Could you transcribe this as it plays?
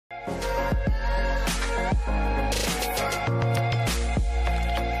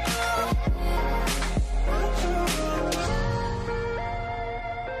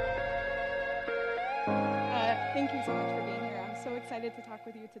Thank you so much for being here. I'm so excited to talk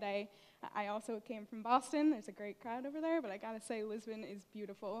with you today. I also came from Boston. There's a great crowd over there, but I gotta say, Lisbon is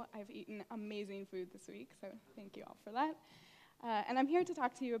beautiful. I've eaten amazing food this week, so thank you all for that. And I'm here to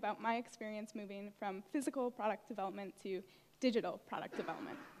talk to you about my experience moving from physical product development to digital product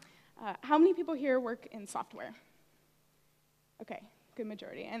development. How many people here work in software? Okay, good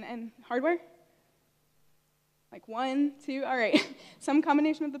majority. And hardware? Like 1, 2, all right. Some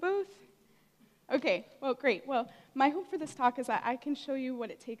combination of the both? Okay, well, great. Well, my hope for this talk is that I can show you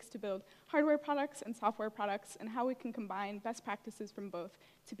what it takes to build hardware products and software products and how we can combine best practices from both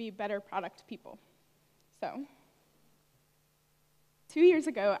to be better product people. So, 2 years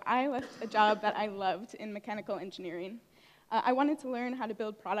ago, I left a job that I loved in mechanical engineering. I wanted to learn how to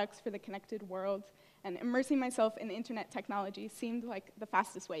build products for the connected world, and immersing myself in internet technology seemed like the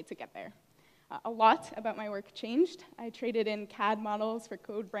fastest way to get there. A lot about my work changed. I traded in CAD models for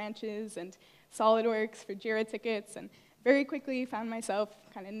code branches and SolidWorks for Jira tickets, and very quickly found myself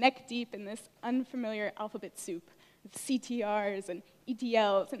kind of neck deep in this unfamiliar alphabet soup of CTRs and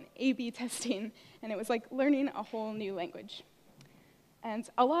ETLs and A/B testing, and it was like learning a whole new language. And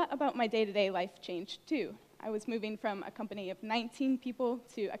a lot about my day-to-day life changed too. I was moving from a company of 19 people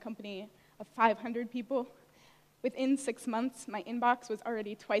to a company of 500 people. Within 6 months, my inbox was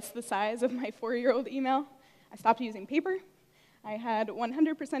already twice the size of my 4-year-old email. I stopped using paper. I had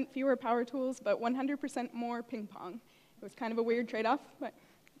 100% fewer power tools, but 100% more ping pong. It was kind of a weird trade-off, but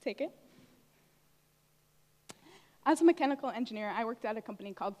take it. As a mechanical engineer, I worked at a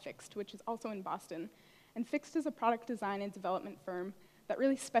company called Fixed, which is also in Boston. And Fixed is a product design and development firm that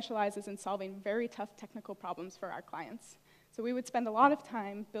really specializes in solving very tough technical problems for our clients. So we would spend a lot of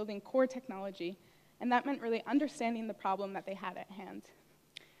time building core technology, and that meant really understanding the problem that they had at hand.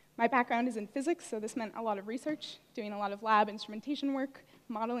 My background is in physics, so this meant a lot of research, doing a lot of lab instrumentation work,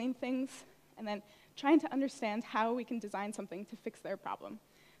 modeling things, and then trying to understand how we can design something to fix their problem.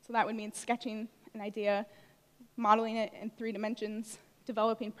 So that would mean sketching an idea, modeling it in 3 dimensions,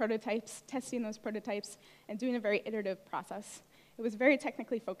 developing prototypes, testing those prototypes, and doing a very iterative process. It was very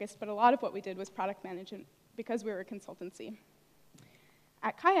technically focused, but a lot of what we did was product management because we were a consultancy.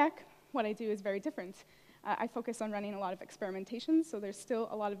 At Kayak, what I do is very different. I focus on running a lot of experimentations, so there's still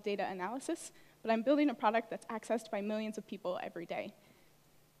a lot of data analysis, but I'm building a product that's accessed by millions of people every day.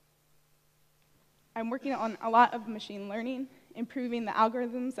 I'm working on a lot of machine learning, improving the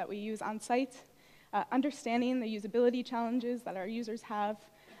algorithms that we use on site, understanding the usability challenges that our users have,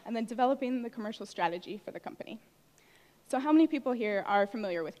 and then developing the commercial strategy for the company. So how many people here are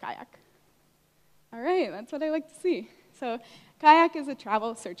familiar with Kayak? All right, that's what I like to see. So Kayak is a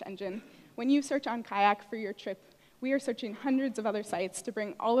travel search engine. When you search on Kayak for your trip, we are searching hundreds of other sites to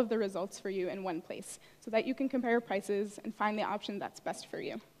bring all of the results for you in one place so that you can compare prices and find the option that's best for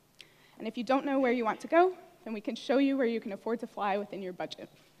you. And if you don't know where you want to go, then we can show you where you can afford to fly within your budget.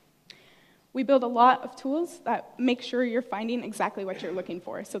 We build a lot of tools that make sure you're finding exactly what you're looking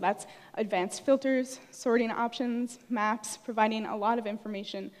for. So that's advanced filters, sorting options, maps, providing a lot of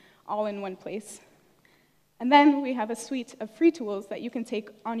information all in one place. And then we have a suite of free tools that you can take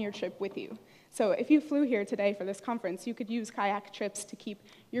on your trip with you. So if you flew here today for this conference, you could use Kayak Trips to keep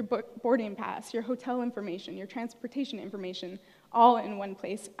your boarding pass, your hotel information, your transportation information, all in one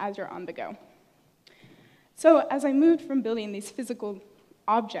place as you're on the go. So as I moved from building these physical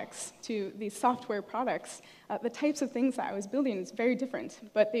objects to these software products, the types of things that I was building is very different,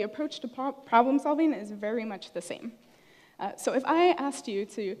 but the approach to problem solving is very much the same. So if I asked you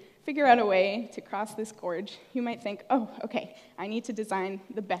to figure out a way to cross this gorge, you might think, oh, okay, I need to design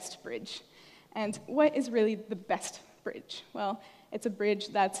the best bridge. And what is really the best bridge? Well, it's a bridge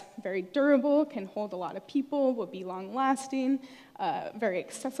that's very durable, can hold a lot of people, will be long-lasting, very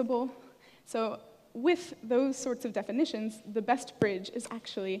accessible. So with those sorts of definitions, the best bridge is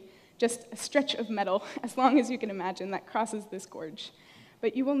actually just a stretch of metal, as long as you can imagine, that crosses this gorge.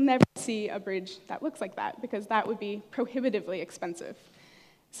 But you will never see a bridge that looks like that, because that would be prohibitively expensive.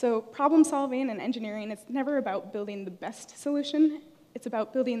 So problem solving and engineering, it's never about building the best solution. It's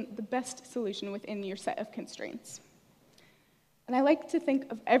about building the best solution within your set of constraints. And I like to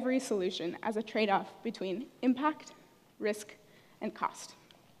think of every solution as a trade-off between impact, risk, and cost.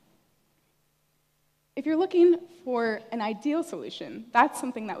 If you're looking for an ideal solution, that's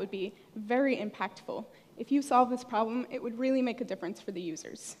something that would be very impactful. If you solve this problem, it would really make a difference for the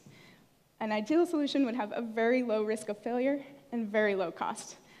users. An ideal solution would have a very low risk of failure and very low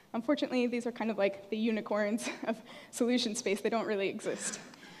cost. Unfortunately, these are kind of like the unicorns of solution space. They don't really exist.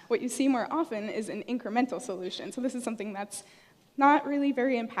 what you see more often is an incremental solution. So this is something that's not really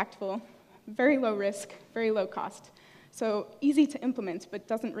very impactful, very low risk, very low cost. So easy to implement, but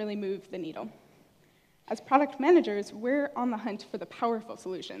doesn't really move the needle. As product managers, we're on the hunt for the powerful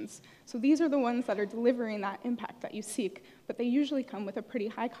solutions. So these are the ones that are delivering that impact that you seek, but they usually come with a pretty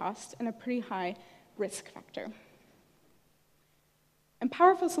high cost and a pretty high risk factor. And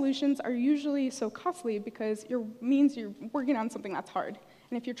powerful solutions are usually so costly because it means you're working on something that's hard.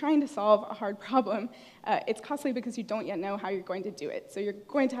 And if you're trying to solve a hard problem, it's costly because you don't yet know how you're going to do it. So you're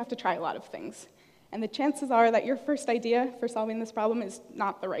going to have to try a lot of things. And the chances are that your first idea for solving this problem is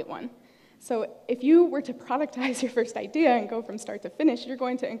not the right one. So if you were to productize your first idea and go from start to finish, you're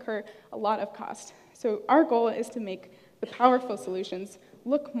going to incur a lot of cost. So our goal is to make the powerful solutions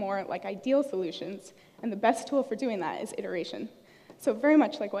look more like ideal solutions, and the best tool for doing that is iteration. So very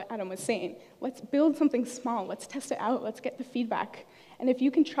much like what Adam was saying, let's build something small, let's test it out, let's get the feedback. And if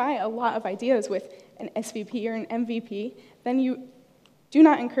you can try a lot of ideas with an SVP or an MVP, then you do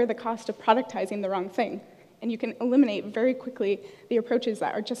not incur the cost of productizing the wrong thing. And you can eliminate very quickly the approaches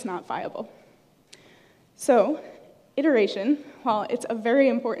that are just not viable. So, iteration, while it's a very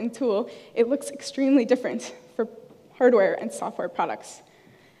important tool, it looks extremely different for hardware and software products.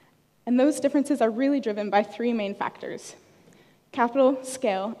 And those differences are really driven by three main factors: capital,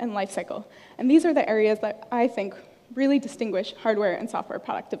 scale, and lifecycle. And these are the areas that I think really distinguish hardware and software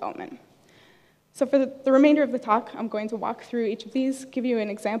product development. So for the remainder of the talk, I'm going to walk through each of these, give you an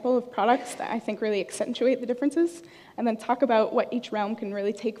example of products that I think really accentuate the differences, and then talk about what each realm can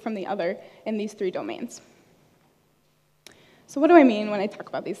really take from the other in these three domains. So what do I mean when I talk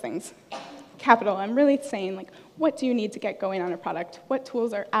about these things? Capital, I'm really saying, like, what do you need to get going on a product? What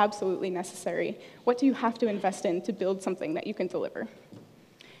tools are absolutely necessary? What do you have to invest in to build something that you can deliver?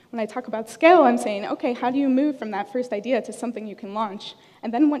 When I talk about scale, I'm saying, okay, how do you move from that first idea to something you can launch?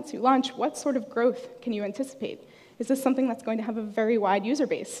 And then once you launch, what sort of growth can you anticipate? Is this something that's going to have a very wide user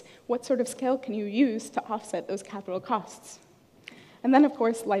base? What sort of scale can you use to offset those capital costs? And then, of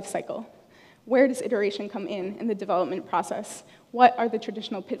course, life cycle. Where does iteration come in the development process? What are the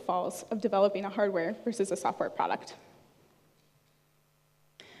traditional pitfalls of developing a hardware versus a software product?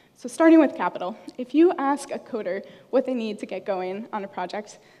 So starting with capital, if you ask a coder what they need to get going on a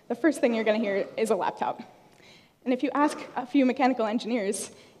project, the first thing you're going to hear is a laptop. And if you ask a few mechanical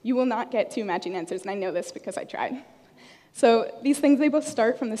engineers, you will not get two matching answers, and I know this because I tried. So these things, they both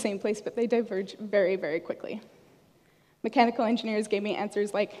start from the same place, but they diverge very, very quickly. Mechanical engineers gave me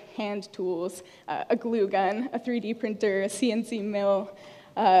answers like hand tools, a glue gun, a 3D printer, a CNC mill,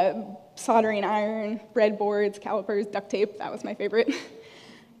 soldering iron, breadboards, calipers, duct tape. That was my favorite.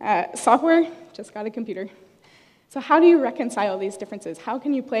 Software, just got a computer. So how do you reconcile these differences? How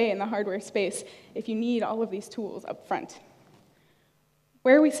can you play in the hardware space if you need all of these tools up front?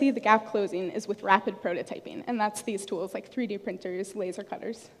 Where we see the gap closing is with rapid prototyping, and that's these tools like 3D printers, laser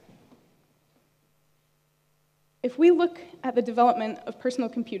cutters. If we look at the development of personal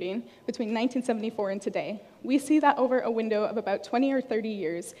computing between 1974 and today, we see that over a window of about 20 or 30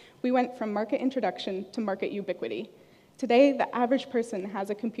 years, we went from market introduction to market ubiquity. Today, the average person has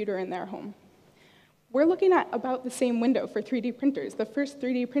a computer in their home. We're looking at about the same window for 3D printers. The first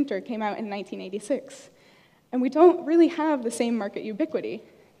 3D printer came out in 1986. And we don't really have the same market ubiquity.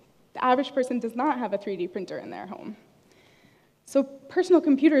 The average person does not have a 3D printer in their home. So personal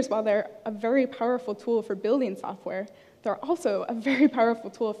computers, while they're a very powerful tool for building software, they're also a very powerful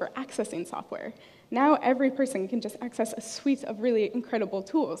tool for accessing software. Now every person can just access a suite of really incredible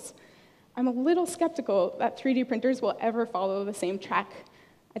tools. I'm a little skeptical that 3D printers will ever follow the same track.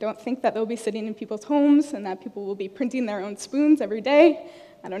 I don't think that they'll be sitting in people's homes and that people will be printing their own spoons every day.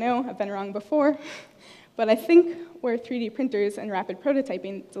 I don't know, I've been wrong before. But I think where 3D printers and rapid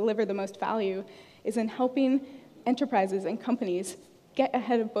prototyping deliver the most value is in helping enterprises and companies get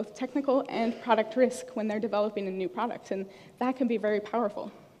ahead of both technical and product risk when they're developing a new product, and that can be very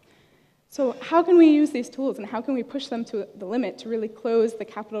powerful. So how can we use these tools, and how can we push them to the limit to really close the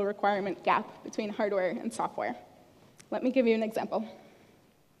capital requirement gap between hardware and software? Let me give you an example.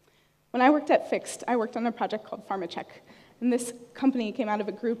 When I worked at Fixed, I worked on a project called PharmaCheck, and this company came out of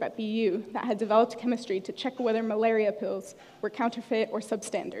a group at BU that had developed chemistry to check whether malaria pills were counterfeit or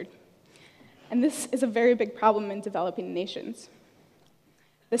substandard. And this is a very big problem in developing nations.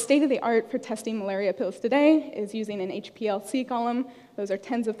 The state of the art for testing malaria pills today is using an HPLC column. Those are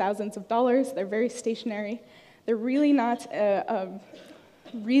tens of thousands of dollars. They're very stationary. They're really not a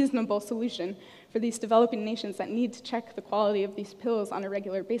reasonable solution for these developing nations that need to check the quality of these pills on a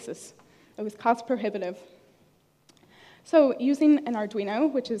regular basis. It was cost prohibitive. So using an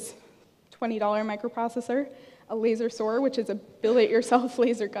Arduino, which is $20 microprocessor, a laser saw, which is a build-it-yourself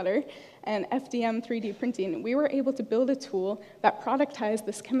laser cutter, and FDM 3D printing, we were able to build a tool that productized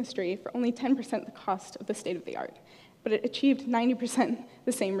this chemistry for only 10% the cost of the state-of-the-art, but it achieved 90%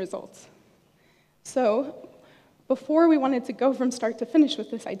 the same results. So before we wanted to go from start to finish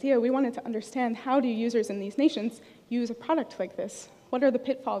with this idea, we wanted to understand how do users in these nations use a product like this? What are the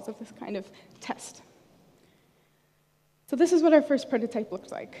pitfalls of this kind of test? So this is what our first prototype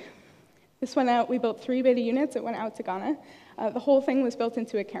looked like. This went out, we built 3 beta units, it went out to Ghana. The whole thing was built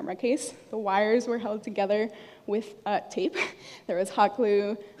into a camera case. The wires were held together with tape. There was hot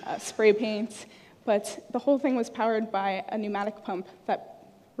glue, spray paint, but the whole thing was powered by a pneumatic pump that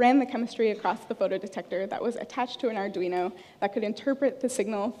ran the chemistry across the photodetector that was attached to an Arduino that could interpret the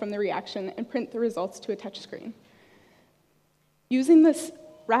signal from the reaction and print the results to a touch screen. Using this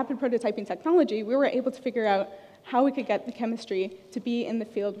rapid prototyping technology, we were able to figure out how we could get the chemistry to be in the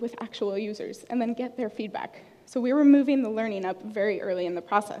field with actual users and then get their feedback. So we were moving the learning up very early in the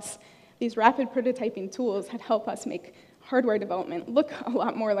process. These rapid prototyping tools had helped us make hardware development look a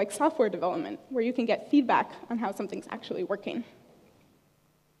lot more like software development, where you can get feedback on how something's actually working.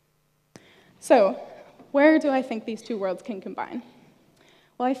 So where do I think these two worlds can combine?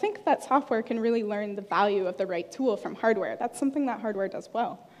 Well, I think that software can really learn the value of the right tool from hardware. That's something that hardware does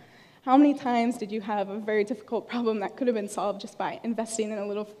well. How many times did you have a very difficult problem that could have been solved just by investing in a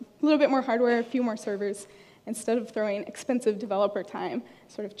little bit more hardware, a few more servers, instead of throwing expensive developer time,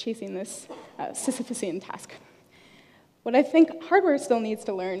 sort of chasing this Sisyphusian task? What I think hardware still needs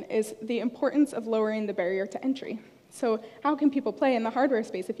to learn is the importance of lowering the barrier to entry. So how can people play in the hardware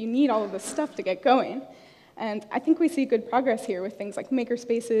space if you need all of this stuff to get going? And I think we see good progress here with things like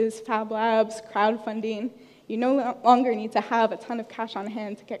makerspaces, fab labs, crowdfunding. You no longer need to have a ton of cash on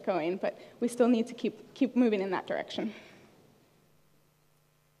hand to get going, but we still need to keep moving in that direction.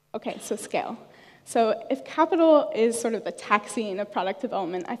 Okay, so scale. So if capital is sort of the taxiing of product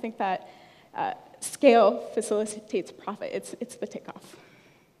development, I think that scale facilitates profit. It's the takeoff.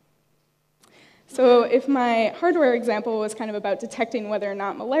 So if my hardware example was kind of about detecting whether or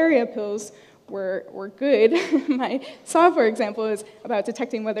not malaria pills were good, my software example is about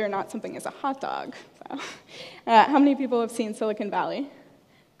detecting whether or not something is a hot dog. So, how many people have seen Silicon Valley?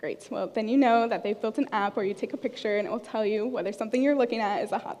 Great. Well, then you know that they've built an app where you take a picture and it will tell you whether something you're looking at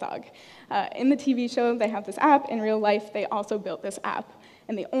is a hot dog. In the TV show, they have this app. In real life, they also built this app.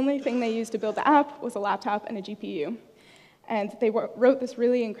 And the only thing they used to build the app was a laptop and a GPU. And they wrote this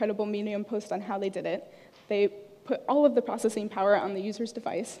really incredible Medium post on how they did it. They put all of the processing power on the user's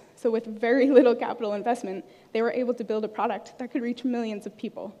device. So with very little capital investment, they were able to build a product that could reach millions of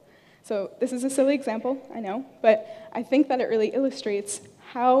people. So this is a silly example, I know, but I think that it really illustrates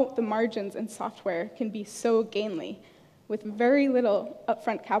how the margins in software can be so gainly. With very little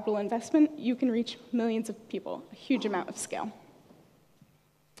upfront capital investment, you can reach millions of people, a huge amount of scale.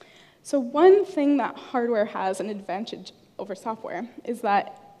 So one thing that hardware has an advantage over software is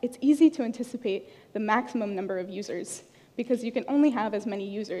that it's easy to anticipate the maximum number of users because you can only have as many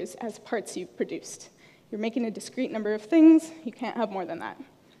users as parts you've produced. You're making a discrete number of things, you can't have more than that.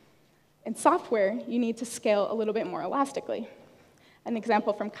 In software, you need to scale a little bit more elastically. An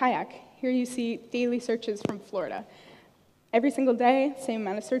example from Kayak, here you see daily searches from Florida. Every single day, same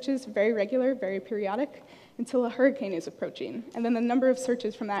amount of searches, very regular, very periodic, until a hurricane is approaching, and then the number of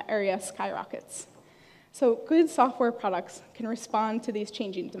searches from that area skyrockets. So good software products can respond to these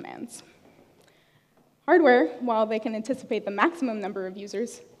changing demands. Hardware, while they can anticipate the maximum number of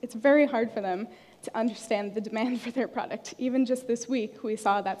users, it's very hard for them to understand the demand for their product. Even just this week, we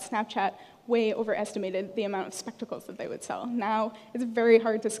saw that Snapchat way overestimated the amount of spectacles that they would sell. Now, it's very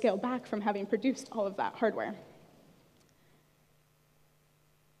hard to scale back from having produced all of that hardware.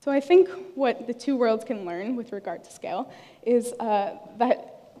 So I think what the two worlds can learn with regard to scale is that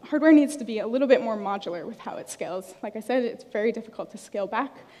hardware needs to be a little bit more modular with how it scales. Like I said, it's very difficult to scale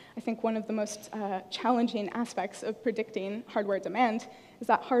back. I think one of the most challenging aspects of predicting hardware demand is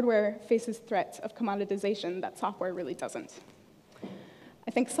that hardware faces threats of commoditization that software really doesn't.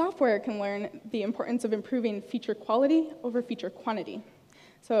 I think software can learn the importance of improving feature quality over feature quantity.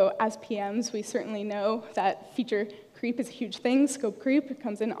 So as PMs, we certainly know that feature creep is a huge thing. Scope creep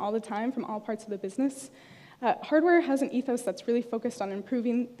comes in all the time from all parts of the business. Hardware has an ethos that's really focused on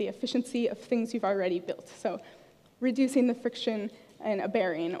improving the efficiency of things you've already built. So reducing the friction in a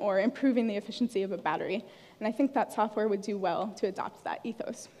bearing or improving the efficiency of a battery. And I think that software would do well to adopt that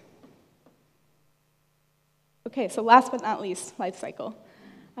ethos. Okay, so last but not least, life cycle.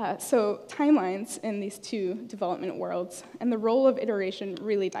 So timelines in these two development worlds and the role of iteration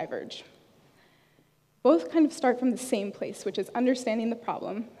really diverge. Both kind of start from the same place, which is understanding the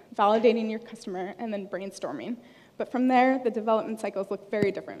problem, validating your customer, and then brainstorming. But from there, the development cycles look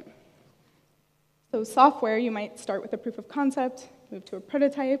very different. So software, you might start with a proof of concept, move to a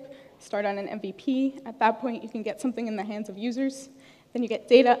prototype, start on an MVP. At that point, you can get something in the hands of users. Then you get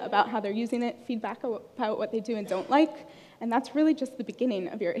data about how they're using it, feedback about what they do and don't like, and that's really just the beginning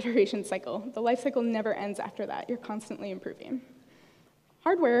of your iteration cycle. The life cycle never ends after that. You're constantly improving.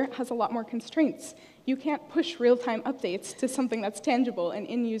 Hardware has a lot more constraints. You can't push real-time updates to something that's tangible and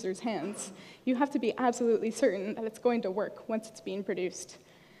in users' hands. You have to be absolutely certain that it's going to work once it's being produced.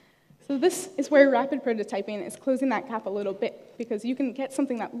 So this is where rapid prototyping is closing that gap a little bit, because you can get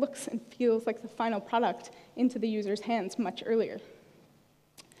something that looks and feels like the final product into the user's hands much earlier.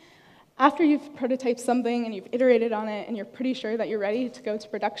 After you've prototyped something and you've iterated on it and you're pretty sure that you're ready to go to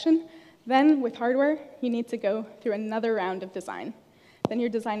production, then with hardware, you need to go through another round of design. Then you're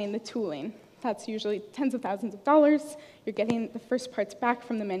designing the tooling. That's usually tens of thousands of dollars. You're getting the first parts back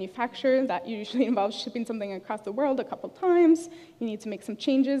from the manufacturer. That usually involves shipping something across the world a couple times. You need to make some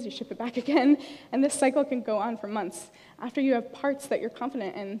changes, you ship it back again, and this cycle can go on for months. After you have parts that you're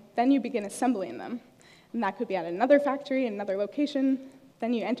confident in, then you begin assembling them. And that could be at another factory, another location.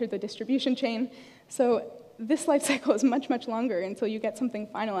 Then you enter the distribution chain. So this life cycle is much, much longer until you get something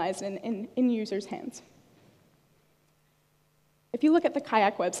finalized in users' hands. If you look at the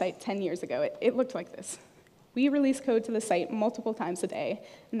Kayak website 10 years ago, it looked like this. We release code to the site multiple times a day,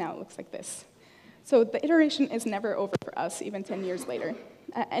 and now it looks like this. So the iteration is never over for us, even 10 years later.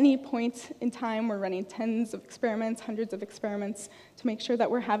 At any point in time, we're running tens of experiments, hundreds of experiments, to make sure that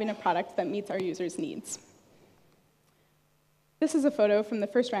we're having a product that meets our users' needs. This is a photo from the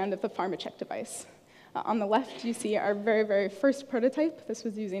first round of the PharmaCheck device. On the left, you see our very, very first prototype. This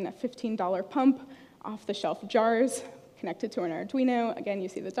was using a $15 pump, off-the-shelf jars, connected to an Arduino. Again, you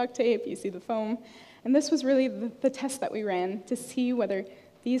see the duct tape, you see the foam. And this was really the test that we ran to see whether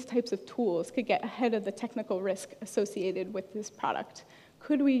these types of tools could get ahead of the technical risk associated with this product.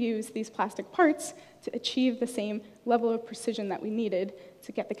 Could we use these plastic parts to achieve the same level of precision that we needed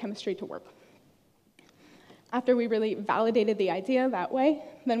to get the chemistry to work? After we really validated the idea that way,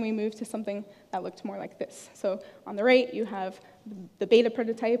 then we moved to something that looked more like this. So on the right, you have the beta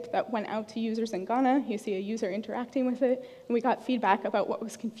prototype that went out to users in Ghana. You see a user interacting with it, and we got feedback about what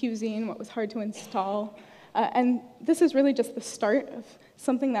was confusing, what was hard to install. And this is really just the start of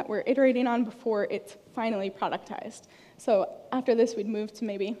something that we're iterating on before it's finally productized. So after this, we'd move to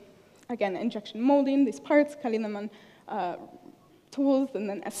maybe, again, injection molding these parts, cutting them on tools, and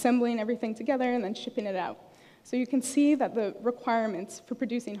then assembling everything together, and then shipping it out. So you can see that the requirements for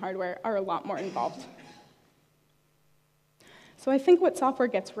producing hardware are a lot more involved. So I think what software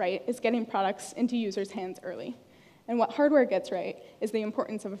gets right is getting products into users' hands early. And what hardware gets right is the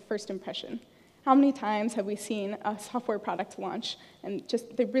importance of a first impression. How many times have we seen a software product launch and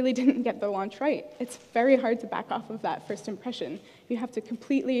just they really didn't get the launch right? It's very hard to back off of that first impression. You have to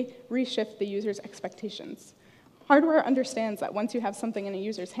completely reshift the user's expectations. Hardware understands that once you have something in a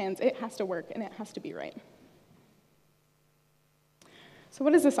user's hands, it has to work and it has to be right. So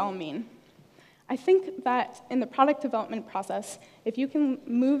what does this all mean? I think that in the product development process, if you can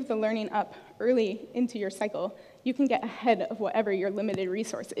move the learning up early into your cycle, you can get ahead of whatever your limited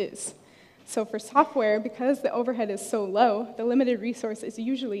resource is. So for software, because the overhead is so low, the limited resource is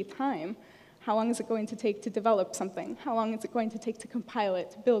usually time. How long is it going to take to develop something? How long is it going to take to compile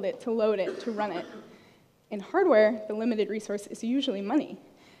it, to build it, to load it, to run it? In hardware, the limited resource is usually money.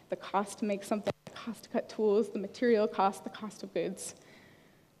 The cost to make something, the cost to cut tools, the material cost, the cost of goods.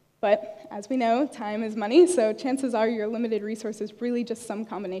 But as we know, time is money, so chances are your limited resource is really just some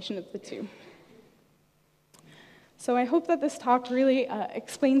combination of the two. So I hope that this talk really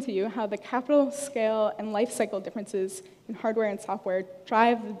explained to you how the capital, scale, and life cycle differences in hardware and software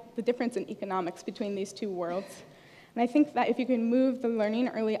drive the difference in economics between these two worlds. And I think that if you can move the learning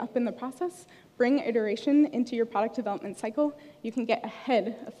early up in the process, bring iteration into your product development cycle, you can get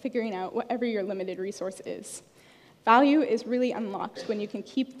ahead of figuring out whatever your limited resource is. Value is really unlocked when you can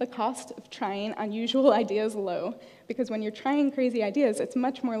keep the cost of trying unusual ideas low, because when you're trying crazy ideas, it's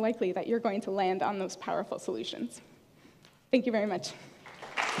much more likely that you're going to land on those powerful solutions. Thank you very much.